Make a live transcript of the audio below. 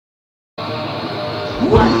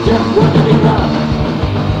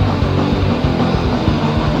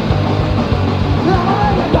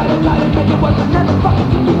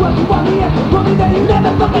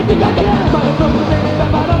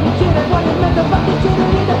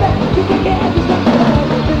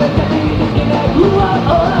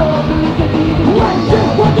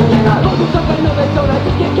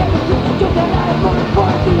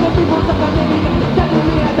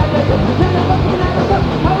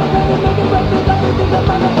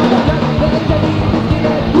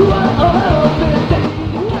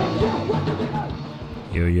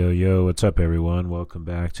Yo, what's up, everyone? Welcome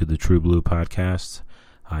back to the True Blue Podcast.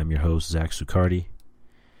 I'm your host, Zach Sucardi.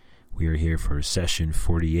 We are here for session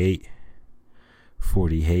 48.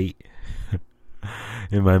 48.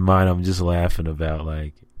 In my mind, I'm just laughing about,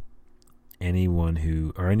 like, anyone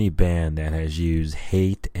who, or any band that has used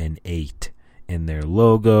hate and 8 in their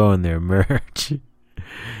logo and their merch,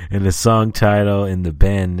 in the song title, in the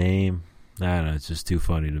band name. I don't know, it's just too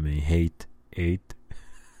funny to me. Hate 8.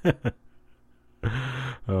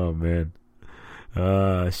 Oh man.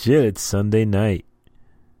 Shit, it's Sunday night.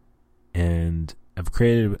 And I've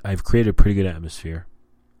created a pretty good atmosphere.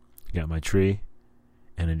 Got my tree,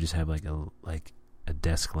 and I just have like a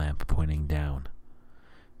desk lamp pointing down.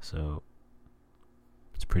 So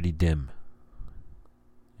it's pretty dim.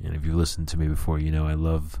 And if you've listened to me before, you know I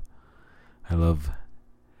love the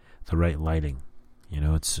right lighting. You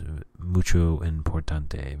know, it's mucho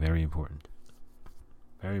importante, very important.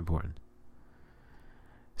 Very important.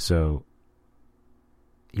 So,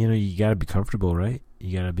 you know, you gotta be comfortable, right?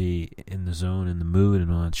 You gotta be in the zone, in the mood,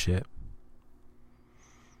 and all that shit.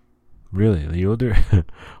 Really, the older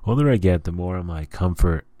I get, the more I'm like,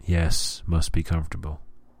 comfort, yes, must be comfortable.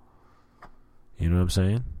 You know what I'm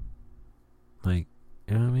saying? Like,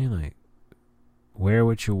 you know what I mean? Like, wear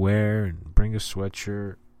what you wear, and bring a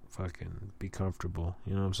sweatshirt, fucking be comfortable.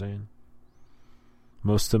 You know what I'm saying?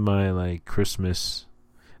 Most of my, like, Christmas...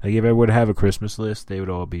 Like, if I would have a Christmas list, they would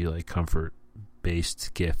all be, like,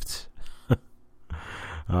 comfort-based gifts.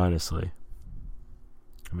 Honestly.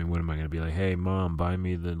 I mean, what am I going to be like? Hey, Mom, buy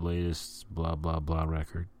me the latest blah, blah, blah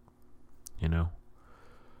record. You know?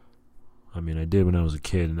 I mean, I did when I was a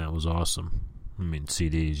kid, and that was awesome. I mean,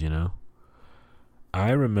 CDs, you know? I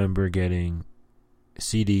remember getting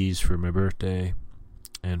CDs for my birthday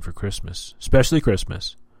and for Christmas. Especially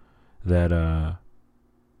Christmas. That,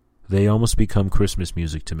 they almost become Christmas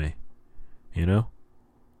music to me, you know?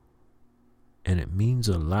 And it means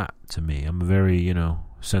a lot to me. I'm a very, you know,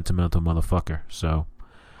 sentimental motherfucker. So,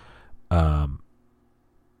 when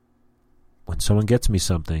someone gets me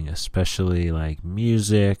something, especially like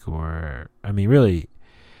music or, I mean, really,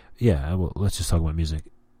 yeah, let's just talk about music.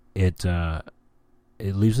 It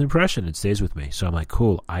leaves an impression. It stays with me. So I'm like,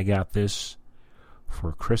 cool, I got this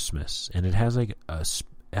for Christmas. And it has like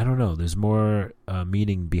I don't know, there's more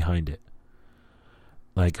meaning behind it.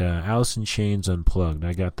 Like Alice in Chains Unplugged.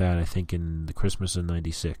 I got that, I think, in the Christmas of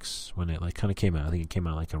 96 when it like kind of came out. I think it came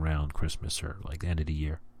out like around Christmas or like the end of the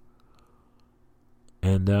year.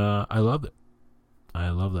 And I love it.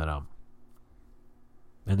 I love that album.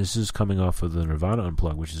 And this is coming off of the Nirvana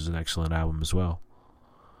Unplugged, which is an excellent album as well.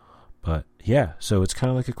 But yeah, so it's kind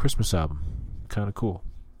of like a Christmas album. Kind of cool.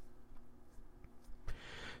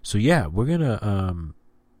 So yeah, we're going to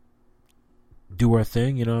do our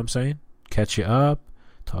thing, you know what I'm saying? Catch you up,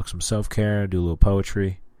 talk some self-care, do a little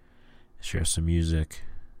poetry, share some music.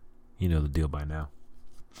 You know the deal by now.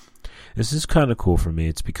 This is kind of cool for me.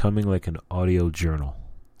 It's becoming like an audio journal,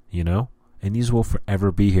 you know? And these will forever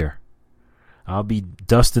be here. I'll be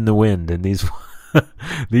dust in the wind, and these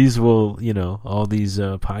will, you know, all these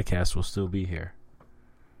podcasts will still be here.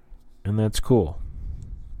 And that's cool.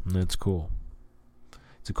 It's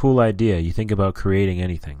a cool idea. You think about creating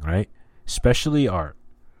anything, right? Especially art,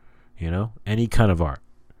 you know, any kind of art.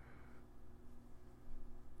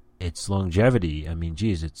 It's longevity. I mean,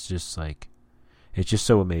 geez, it's just like, it's just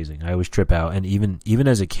so amazing. I always trip out, and even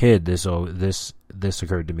as a kid, this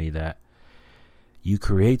occurred to me that you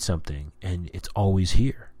create something and it's always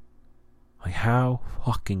here. Like, how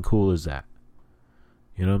fucking cool is that?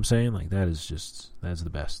 You know what I'm saying? Like, that's the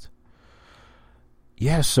best.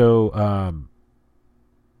 Yeah, so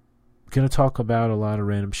gonna talk about a lot of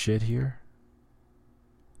random shit here.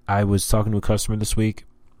 I was talking to a customer this week,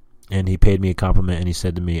 and he paid me a compliment, and he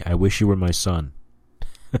said to me, "I wish you were my son."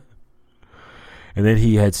 And then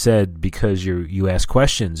he had said, because you ask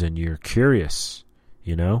questions and you're curious,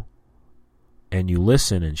 you know, and you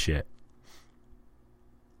listen and shit.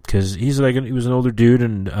 Because he was an older dude,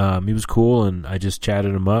 and he was cool, and I just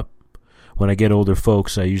chatted him up. When I get older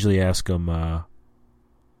folks, I usually ask them,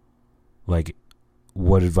 like,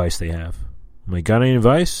 what advice they have. I'm like, got any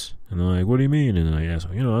advice? And they're like, what do you mean? And I ask,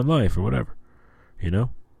 on life or whatever,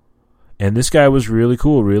 And this guy was really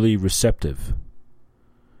cool, really receptive.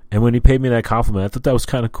 And when he paid me that compliment, I thought that was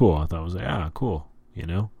kind of cool. I thought I was like, cool,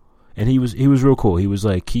 And he was real cool. He was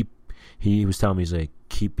like, he was telling me, he's like,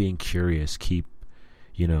 keep being curious, keep,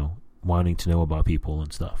 wanting to know about people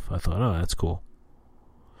and stuff. I thought, that's cool.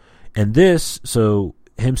 And so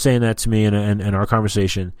him saying that to me and our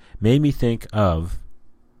conversation made me think of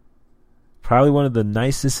probably one of the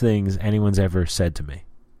nicest things anyone's ever said to me.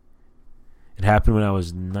 It happened when I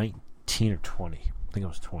was 19 or 20. I think I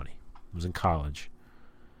was 20. I was in college.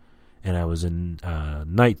 And I was in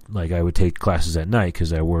night, like I would take classes at night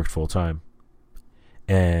because I worked full time.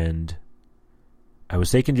 And I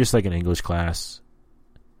was taking just like an English class.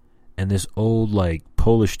 And this old like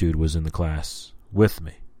Polish dude was in the class with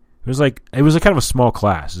me. It was a kind of a small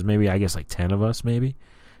class. It was maybe, I guess, like 10 of us, maybe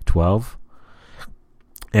 12.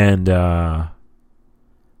 And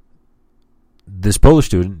this Polish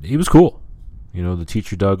student, he was cool. The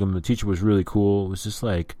teacher dug him. The teacher was really cool. It was just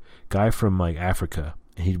like guy from like Africa.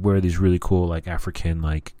 And he'd wear these really cool like African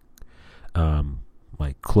like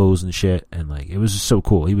clothes and shit. And like it was just so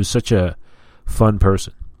cool. He was such a fun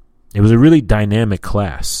person. It was a really dynamic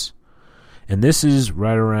class. And this is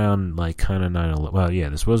right around like kind of 9/11. Well, yeah,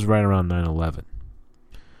 this was right around 9/11.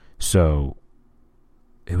 So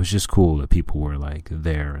it was just cool that people were like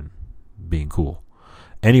there and being cool.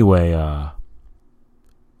 Anyway,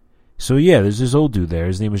 so yeah, there's this old dude there.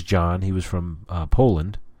 His name was John. He was from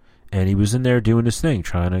Poland, and he was in there doing his thing,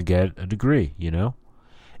 trying to get a degree,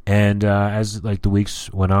 And as like the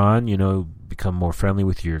weeks went on, become more friendly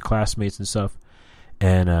with your classmates and stuff.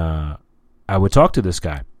 And I would talk to this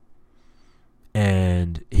guy.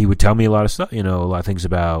 And he would tell me a lot of stuff, a lot of things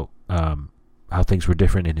about how things were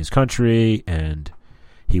different in his country. And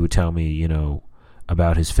he would tell me,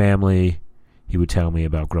 about his family. He would tell me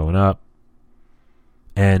about growing up.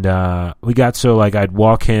 And we got so, like, I'd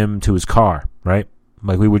walk him to his car, right?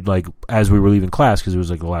 Like, we would, like, as we were leaving class, because it was,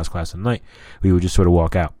 like, the last class of the night, we would just sort of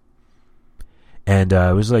walk out. And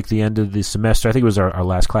it was, like, the end of the semester. I think it was our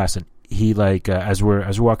last class. And he, like, as we're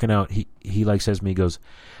walking out, he like, says to me, he goes,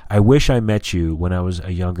 I wish I met you when I was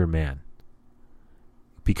a younger man.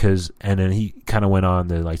 And then he kind of went on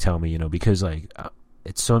to, like, tell me, because, like,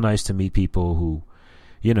 it's so nice to meet people who,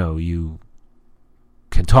 you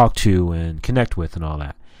can talk to and connect with and all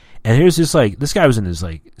that. And here's this, like, this guy was in his,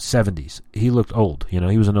 like, 70s. He looked old, he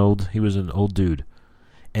was an old dude.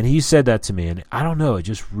 And he said that to me, and I don't know,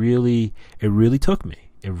 it really took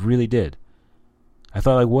me. It really did. I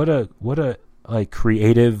thought, like, what a like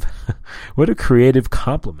creative, what a creative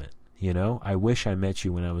compliment, I wish I met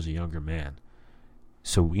you when I was a younger man.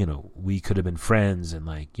 So, we could have been friends and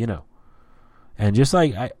like, and just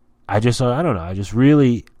like, I don't know, I just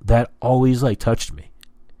really, that always like touched me.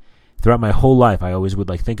 Throughout my whole life, I always would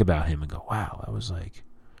like think about him and go, wow, that was like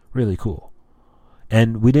really cool.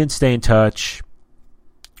 And we didn't stay in touch.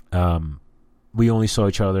 We only saw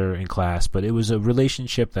each other in class, but it was a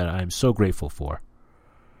relationship that I'm so grateful for.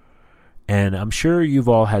 And I'm sure you've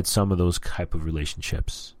all had some of those type of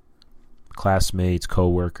relationships. Classmates,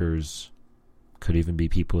 coworkers, could even be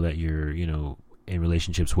people that you're, in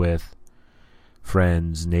relationships with,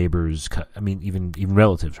 friends, neighbors, even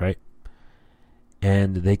relatives, right?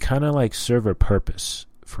 And they kind of like serve a purpose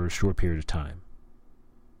for a short period of time,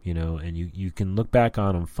 and you can look back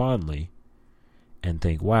on them fondly and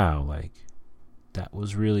think, wow, like that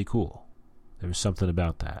was really cool. There was something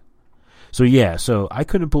about that. So yeah, so I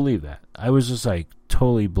couldn't believe that. I was just like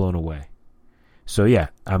totally blown away. So yeah,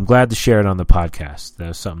 I'm glad to share it on the podcast. That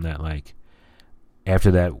was something that like,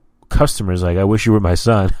 after that, customers like, I wish you were my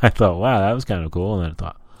son. I thought, wow, that was kind of cool. And then I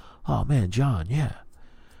thought, oh man, John, yeah.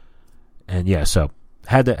 And yeah, so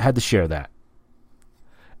had to share that.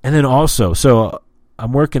 And then also, so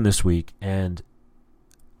I'm working this week, and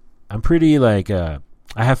I'm pretty like, I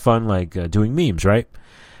have fun like doing memes, right?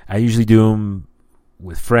 I usually do them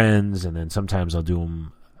with friends, and then sometimes I'll do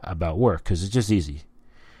them about work because it's just easy.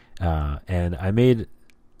 And I made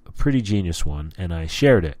a pretty genius one, and I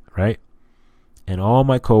shared it, right? And all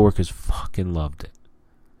my coworkers fucking loved it.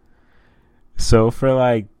 So for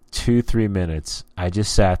like 2-3 minutes, I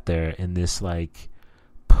just sat there in this like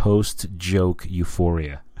post-joke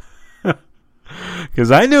euphoria.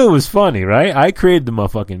 Because I knew it was funny, right? I created the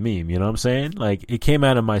motherfucking meme, you know what I'm saying? Like, it came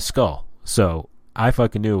out of my skull. So I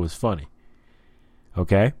fucking knew it was funny.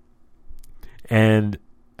 Okay? And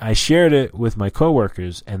I shared it with my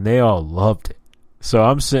coworkers, and they all loved it. So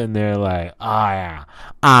I'm sitting there like, yeah.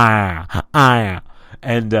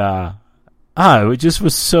 And it just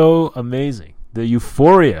was so amazing. The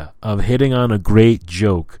euphoria of hitting on a great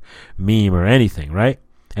joke, meme, or anything, right?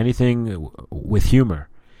 Anything with humor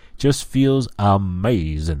just feels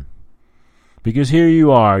amazing. Because here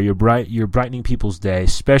you are, you're brightening people's day,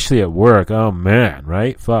 especially at work. Oh man,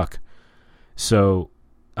 right? Fuck. So,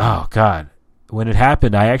 oh God, when it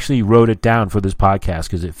happened, I actually wrote it down for this podcast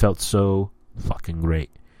because it felt so fucking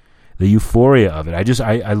great. The euphoria of it.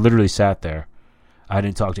 I literally sat there. I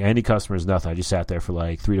didn't talk to any customers, nothing. I just sat there for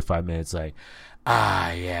like 3 to 5 minutes, like,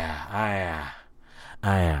 yeah,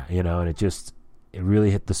 you know, and it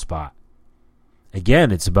really hit the spot.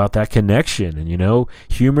 Again, it's about that connection, and you know,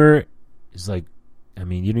 humor is like, I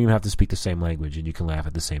mean, you don't even have to speak the same language, and you can laugh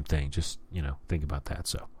at the same thing. Just, you know, think about that.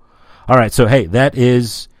 So, all right, so hey, that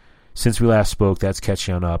is, since we last spoke, that's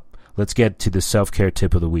catching up. Let's get to the self-care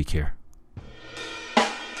tip of the week here.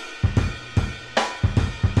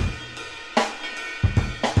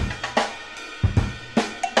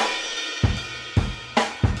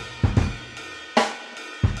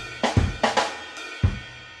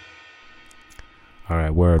 All right,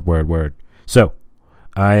 word. So,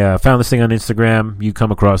 I found this thing on Instagram. You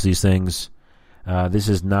come across these things. This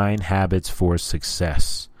is 9 Habits for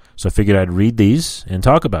Success. So I figured I'd read these and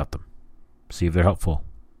talk about them. See if they're helpful.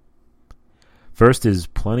 First is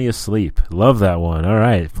plenty of sleep. Love that one. All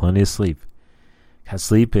right, plenty of sleep.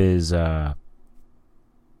 Sleep is, I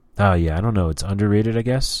don't know. It's underrated, I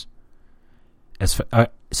guess.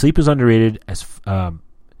 Sleep is underrated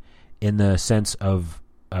in the sense of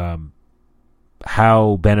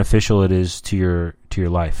how beneficial it is to your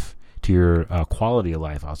life, to your quality of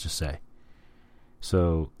life, I'll just say.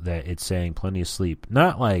 So that it's saying plenty of sleep.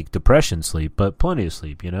 Not like depression sleep, but plenty of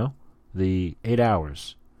sleep, you know? The 8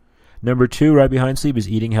 hours. Number 2, right behind sleep, is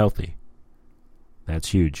eating healthy. That's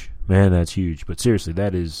huge. Man, that's huge. But seriously,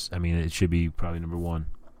 that is, I mean, it should be probably number 1.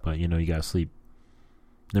 But, you know, you gotta sleep.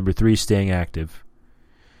 Number 3, staying active.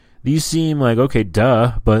 These seem like, okay,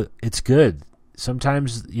 duh, but it's good.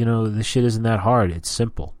 Sometimes, you know, this shit isn't that hard. It's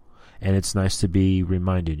simple. And it's nice to be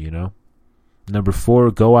reminded, you know? Number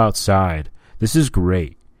 4, go outside. This is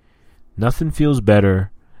great. Nothing feels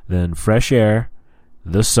better than fresh air,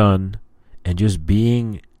 the sun, and just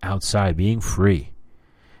being outside, being free.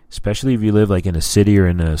 Especially if you live like in a city or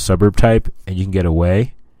in a suburb type and you can get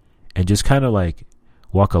away and just kind of like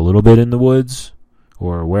walk a little bit in the woods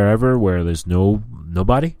or wherever where there's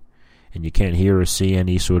nobody. And you can't hear or see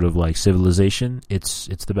any sort of like civilization, it's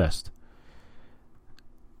the best.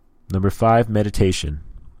 Number 5, meditation.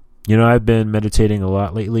 You know, I've been meditating a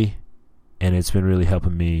lot lately, and it's been really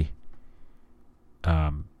helping me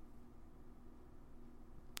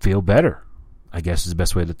feel better, I guess is the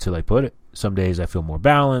best way to like put it. Some days I feel more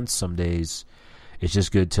balanced. Some days it's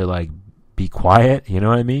just good to like be quiet, you know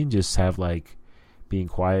what I mean? Just have like being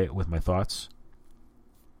quiet with my thoughts.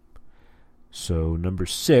 So number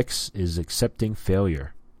 6 is accepting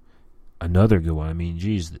failure. Another good one. I mean,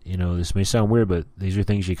 geez, you know, this may sound weird, but these are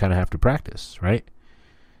things you kind of have to practice, right?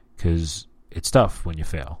 Because it's tough when you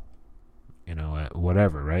fail, you know, at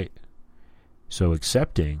whatever, right? So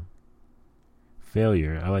accepting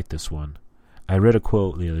failure, I like this one. I read a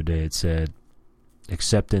quote the other day. It said,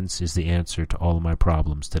 acceptance is the answer to all of my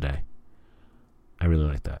problems today. I really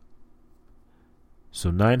like that.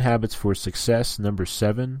 So 9 habits for success. Number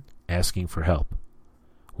 7, asking for help.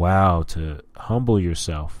 Wow, to humble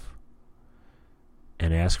yourself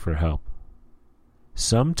and ask for help.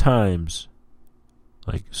 Sometimes,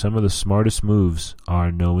 like, some of the smartest moves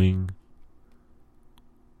are knowing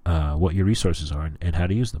what your resources are and how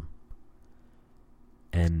to use them,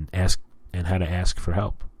 and how to ask for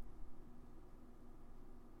help.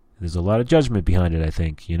 There's a lot of judgment behind it, I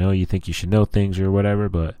think. You know, you think you should know things or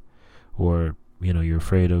whatever, or you know, you're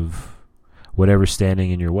afraid of whatever's standing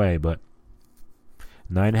in your way. But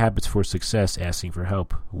 9 habits for success, asking for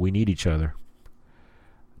help. We need each other.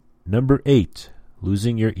 Number 8,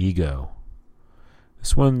 losing your ego.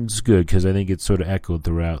 This one's good because I think it's sort of echoed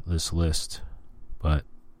throughout this list. But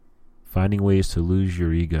finding ways to lose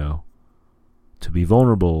your ego, to be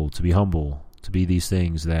vulnerable, to be humble, to be these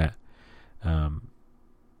things that, you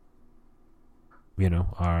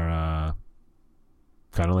know, are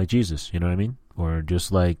kind of like Jesus, you know what I mean? Or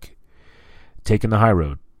just like taking the high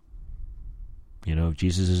road. You know, if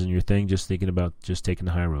Jesus isn't your thing, just thinking about just taking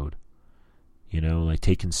the high road. You know, like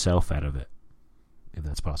taking self out of it, if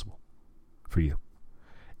that's possible for you.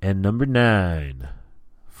 And number 9,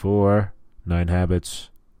 9 habits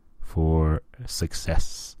for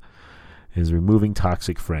success, is removing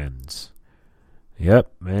toxic friends.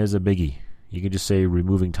 Yep, there's a biggie. You can just say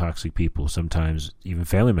removing toxic people. Sometimes even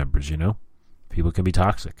family members, you know. People can be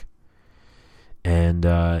toxic. And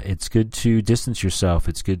it's good to distance yourself.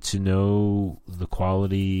 It's good to know the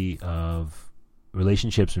quality of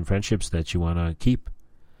relationships and friendships that you want to keep.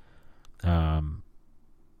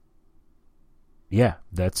 Yeah,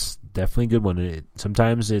 that's definitely a good one.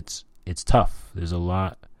 Sometimes it's tough. There's a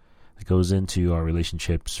lot that goes into our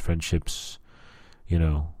relationships, friendships,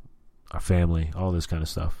 our family, all this kind of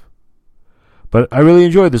stuff. But I really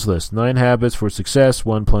enjoyed this list. 9 habits for success.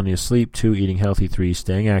 1, plenty of sleep. 2, eating healthy. 3,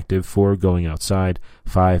 staying active. 4, going outside.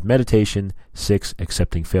 5, meditation. 6,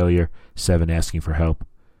 accepting failure. 7, asking for help.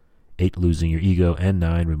 8, losing your ego. And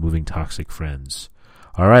 9, removing toxic friends.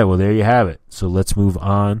 All right, well, there you have it. So let's move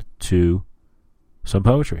on to some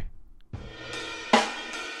poetry.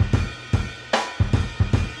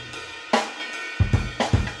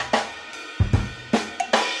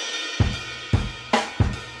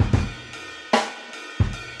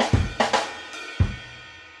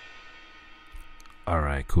 All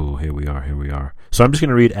right, cool. Here we are. So I'm just going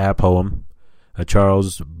to read a poem,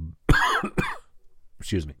 Charles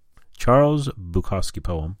Bukowski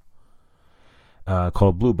poem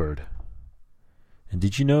called Bluebird. And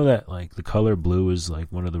did you know that the color blue is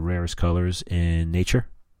one of the rarest colors in nature?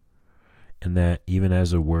 And that even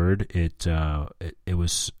as a word, it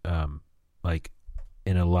was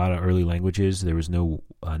in a lot of early languages there was no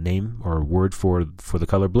name or word for the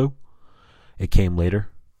color blue. It came later.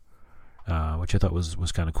 Which I thought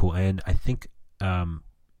was kind of cool. And I think, if I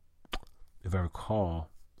recall,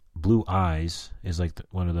 blue eyes is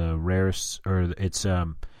one of the rarest, or it's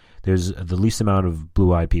there's the least amount of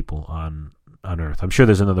blue-eyed people on Earth. I'm sure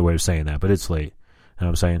there's another way of saying that, but it's late. You know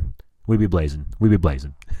what I'm saying? We be blazing.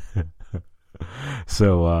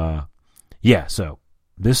 So, so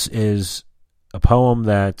this is a poem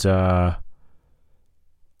that I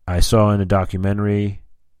saw in a documentary.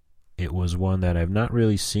 It was one that I've not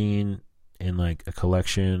really seen in a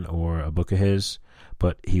collection or a book of his,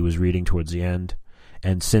 but he was reading towards the end.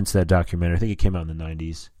 And since that documentary, I think it came out in the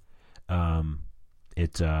 90s,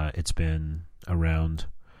 it's been around.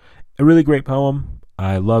 A really great poem.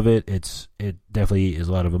 I love it. It definitely is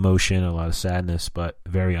a lot of emotion, a lot of sadness, but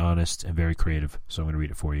very honest and very creative. So I'm going to read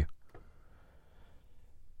it for you.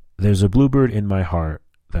 There's a bluebird in my heart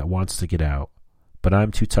that wants to get out, but I'm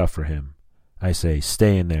too tough for him. I say,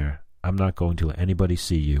 stay in there. I'm not going to let anybody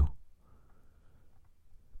see you.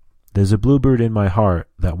 There's a bluebird in my heart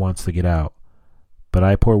that wants to get out, but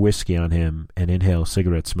I pour whiskey on him and inhale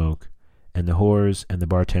cigarette smoke, and the whores and the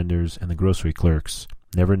bartenders and the grocery clerks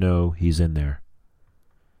never know he's in there.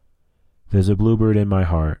 There's a bluebird in my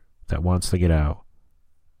heart that wants to get out,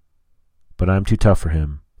 but I'm too tough for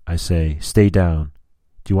him. I say, stay down.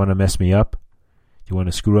 Do you want to mess me up? Do you want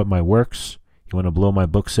to screw up my works? You want to blow my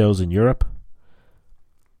book sales in Europe?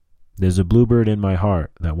 There's a bluebird in my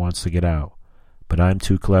heart that wants to get out, but I'm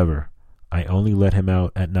too clever. I only let him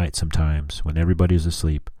out at night sometimes when everybody's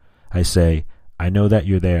asleep. I say, I know that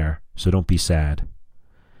you're there, so don't be sad.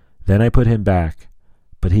 Then I put him back,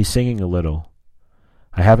 but he's singing a little.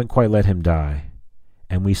 I haven't quite let him die,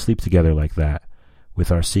 and we sleep together like that,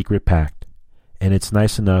 with our secret pact, and it's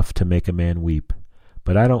nice enough to make a man weep,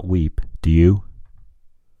 but I don't weep, do you?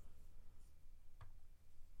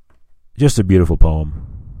 Just a beautiful poem.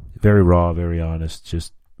 Very raw, very honest,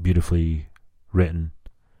 just beautifully written,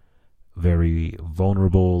 very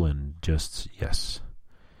vulnerable, and just, yes.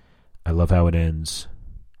 I love how it ends,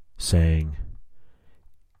 saying,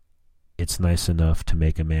 it's nice enough to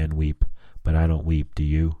make a man weep, but I don't weep, do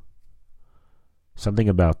you? Something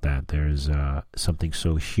about that. There's something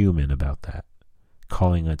so human about that,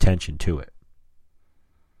 calling attention to it.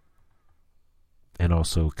 And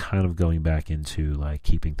also kind of going back into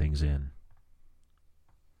keeping things in.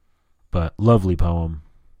 But lovely poem.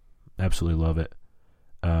 Absolutely love it.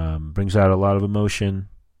 Brings out a lot of emotion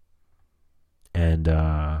and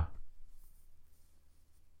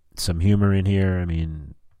some humor in here. I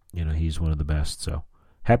mean, he's one of the best. So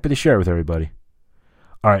happy to share it with everybody.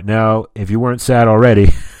 All right, now, if you weren't sad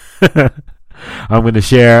already, I'm going to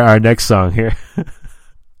share our next song here.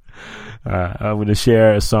 I'm going to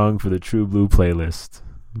share a song for the True Blue playlist.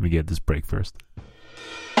 Let me get this break first.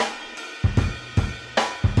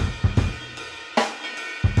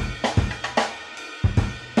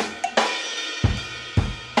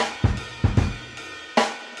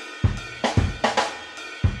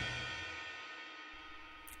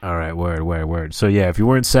 All right, word. So yeah, if you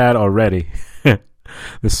weren't sad already,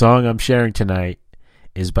 the song I'm sharing tonight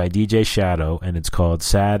is by DJ Shadow, and it's called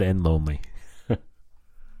Sad and Lonely.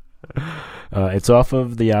 It's off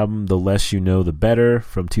of the album The Less You Know The Better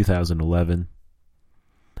from 2011.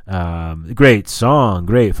 Great song,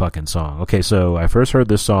 great fucking song. Okay, so I first heard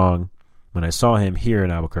this song when I saw him here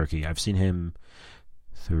in Albuquerque. I've seen him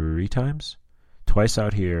 3 times, twice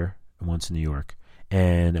out here and once in New York.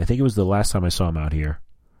 And I think it was the last time I saw him out here.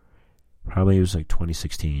 Probably it was like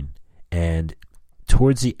 2016. And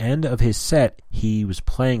towards the end of his set, he was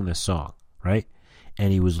playing this song, right?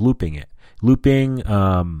 And he was looping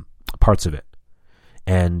parts of it.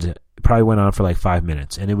 And it probably went on for like 5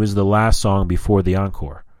 minutes. And it was the last song before the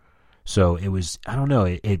encore. So it was, I don't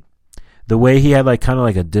know, the way he had like kind of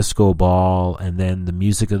like a disco ball, and then the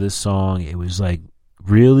music of this song, it was like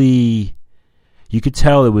really, you could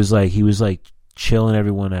tell it was like he was like chilling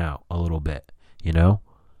everyone out a little bit, you know?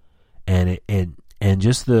 And and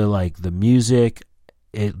just the music,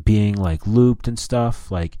 it being like looped and stuff,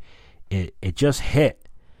 like it just hit.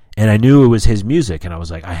 And I knew it was his music, and I was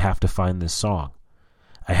like, I have to find this song.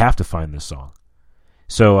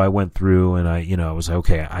 So I went through and I was like,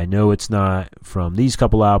 okay, I know it's not from these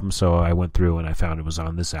couple albums, so I went through and I found it was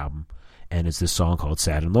on this album, and it's this song called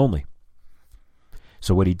Sad and Lonely.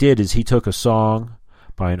 So what he did is he took a song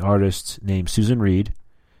by an artist named Susan Reed,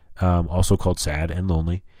 also called Sad and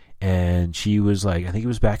Lonely, and she was like, I think it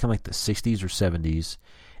was back in like the 60s or 70s,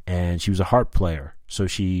 and she was a harp player. So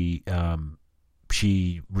she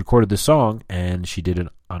recorded the song and she did it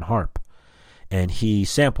on harp. And he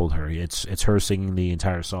sampled her. It's her singing the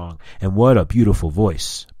entire song. And what a beautiful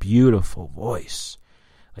voice. Beautiful voice.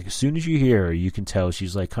 Like as soon as you hear her, you can tell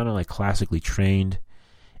she's like kind of like classically trained,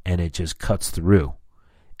 and it just cuts through.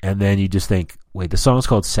 And then you just think, wait, the song's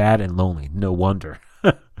called Sad and Lonely. No wonder.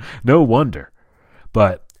 No wonder.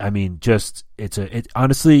 But I mean,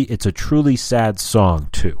 honestly, it's a truly sad song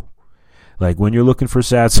too. Like when you're looking for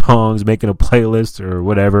sad songs, making a playlist or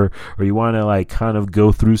whatever, or you want to like kind of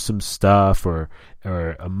go through some stuff or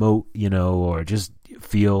emote, or just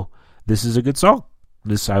feel, this is a good song.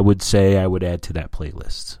 This, I would say, I would add to that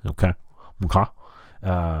playlist. Okay.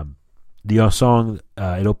 The song,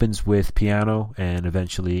 it opens with piano and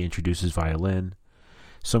eventually introduces violin.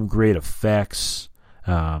 Some great effects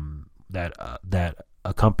that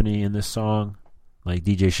accompany in this song, like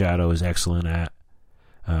DJ Shadow is excellent at.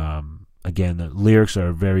 Again, the lyrics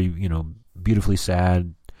are very, beautifully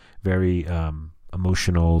sad, very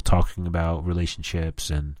emotional, talking about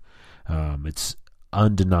relationships, and it's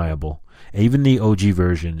undeniable. Even the OG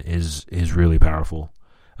version is really powerful.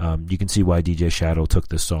 You can see why DJ Shadow took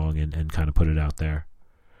this song and kind of put it out there.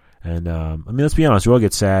 And let's be honest, we all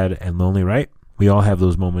get sad and lonely, right? We all have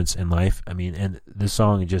those moments in life. And this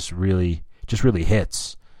song just really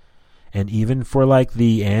hits. And even for like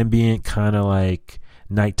the ambient kind of like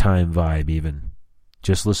nighttime vibe, even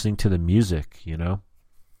just listening to the music, and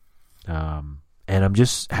I'm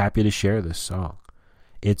just happy to share this song.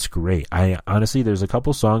 It's great. I honestly, there's a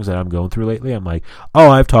couple songs that I'm going through lately, I'm like, oh,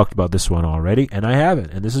 I've talked about this one already, and I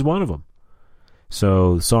haven't, and this is one of them.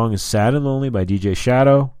 So the song is Sad and Lonely by DJ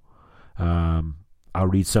Shadow. I'll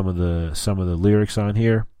read some of the lyrics on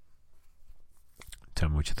here. Tell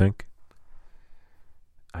me what you think.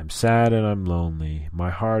 I'm sad and I'm lonely, my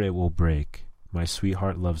heart it will break. My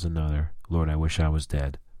sweetheart loves another. Lord, I wish I was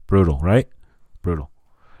dead. Brutal, right? Brutal.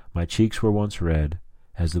 My cheeks were once red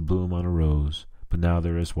as the bloom on a rose, but now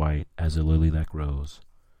they're as white as a lily that grows.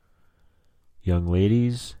 Young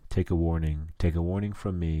ladies, take a warning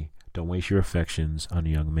from me. Don't waste your affections on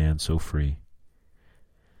a young man so free.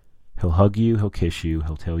 He'll hug you, he'll kiss you,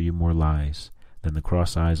 he'll tell you more lies than the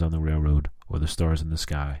cross eyes on the railroad or the stars in the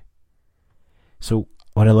sky. So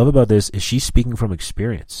what I love about this is she's speaking from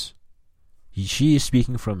experience. She is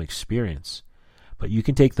speaking from experience, but you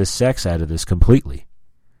can take the sex out of this completely.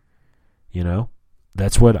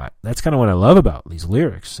 That's kind of what I love about these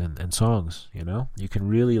lyrics and songs. You can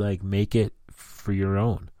really like make it for your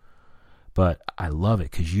own, but I love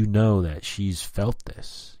it because that she's felt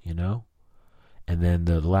this. And then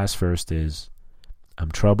the last verse is,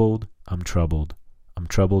 I'm troubled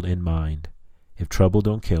in mind. If trouble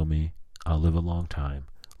don't kill me, I'll live a long time.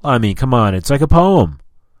 I mean, come on, it's like a poem.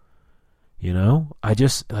 I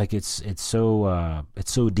just like it's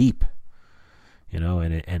so deep,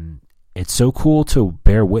 and it's so cool to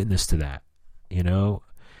bear witness to that,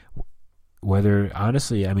 whether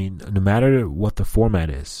honestly, no matter what the format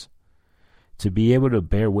is, to be able to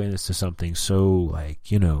bear witness to something so like,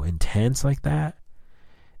 intense like that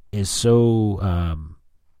is so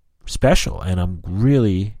special, and I'm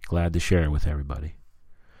really glad to share it with everybody.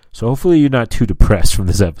 So hopefully you're not too depressed from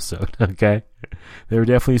this episode, okay? There were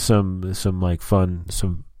definitely some like fun,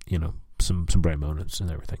 some bright moments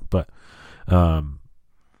and everything. But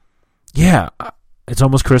yeah, it's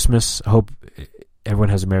almost Christmas. I hope everyone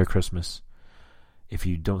has a Merry Christmas. If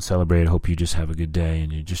you don't celebrate, I hope you just have a good day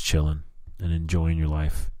and you're just chilling and enjoying your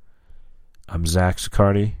life. I'm Zach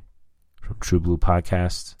Sicardi from from True Blue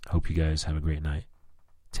Podcast. Hope you guys have a great night.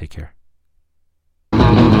 Take care. Get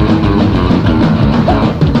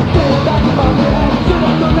back on your head, get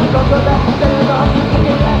up the